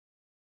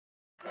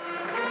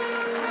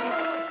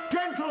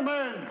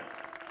Ölmeyen!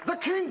 The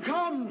king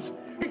comes!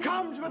 He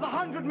comes with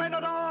 100 men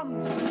at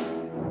arms!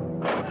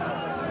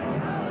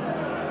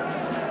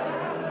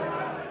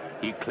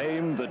 He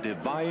claimed the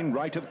divine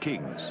right of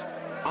kings,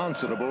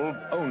 answerable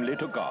only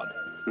to God.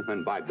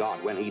 And by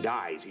God, when he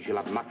dies, he shall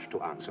have much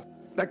to answer.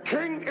 The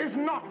king is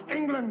not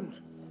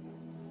England,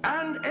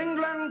 and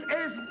England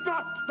is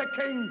not the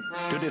king.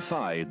 To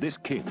defy this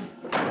king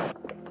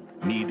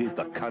needed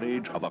the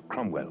courage of a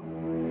Cromwell.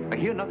 I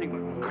hear nothing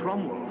but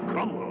Cromwell,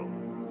 Cromwell.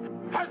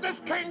 Has this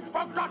king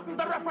forgotten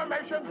the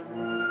Reformation?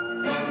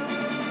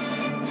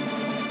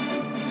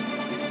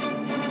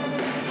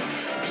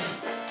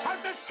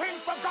 Has this king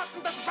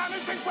forgotten the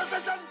Spanish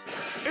Inquisition?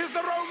 Is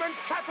the Roman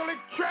Catholic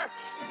Church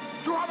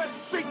to have a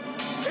seat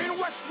in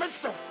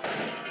Westminster?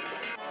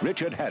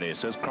 Richard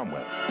Harris as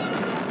Cromwell.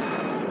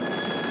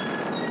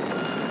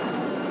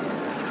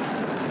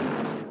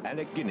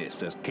 Alec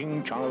Guinness as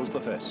King Charles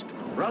I.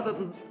 Rather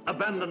than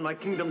abandon my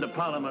kingdom to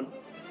Parliament,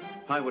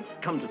 I would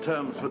come to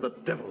terms with the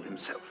devil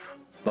himself.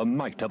 The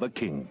might of a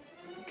king.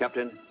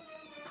 Captain?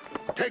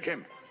 Take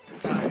him.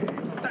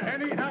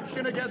 Any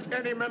action against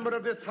any member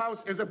of this House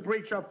is a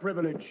breach of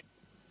privilege.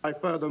 I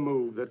further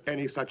move that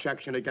any such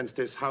action against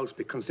this House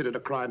be considered a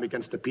crime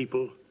against the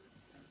people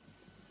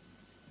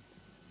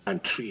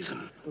and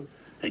treason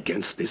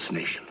against this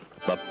nation.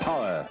 The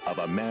power of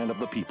a man of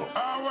the people.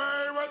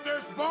 Away with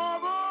this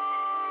bauble!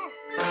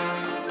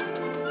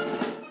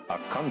 A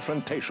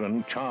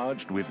confrontation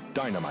charged with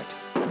dynamite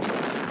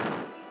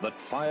that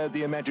fired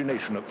the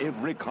imagination of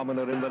every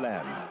commoner in the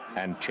land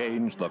and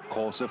changed the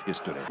course of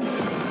history.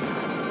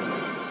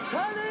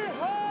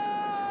 Tally-ho!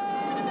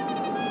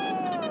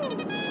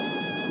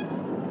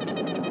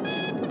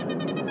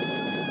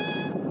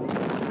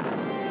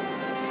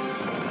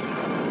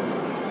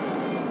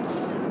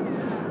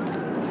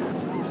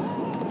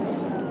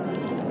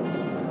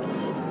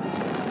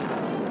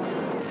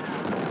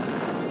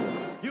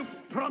 You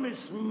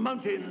promise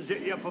mountains,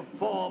 yet you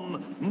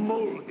perform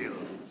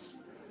molehills.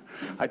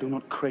 I do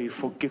not crave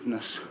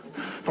forgiveness,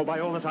 for by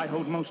all that I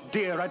hold most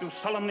dear, I do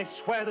solemnly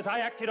swear that I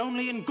acted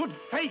only in good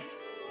faith.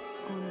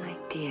 Oh, my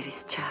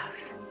dearest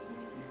Charles,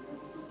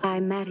 I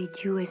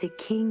married you as a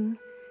king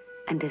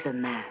and as a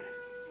man.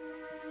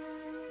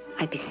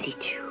 I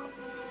beseech you,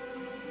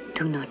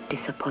 do not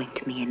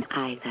disappoint me in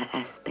either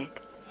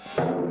aspect.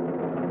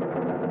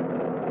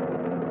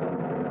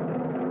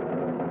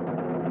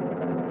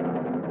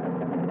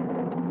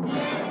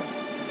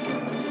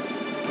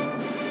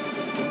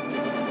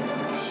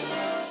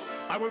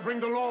 I will bring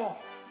the law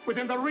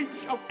within the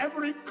reach of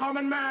every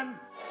common man.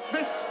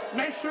 This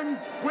nation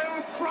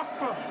will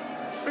prosper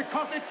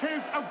because it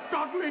is a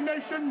godly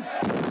nation.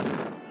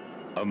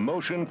 A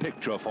motion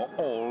picture for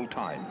all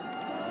time.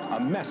 A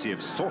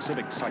massive source of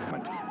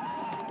excitement.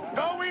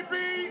 Though we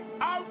be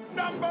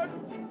outnumbered,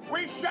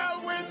 we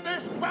shall win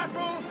this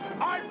battle,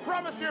 I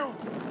promise you.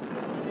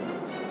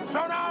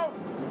 So now,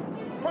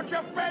 put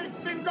your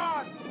faith in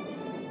God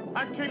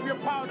and keep your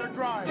powder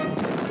dry.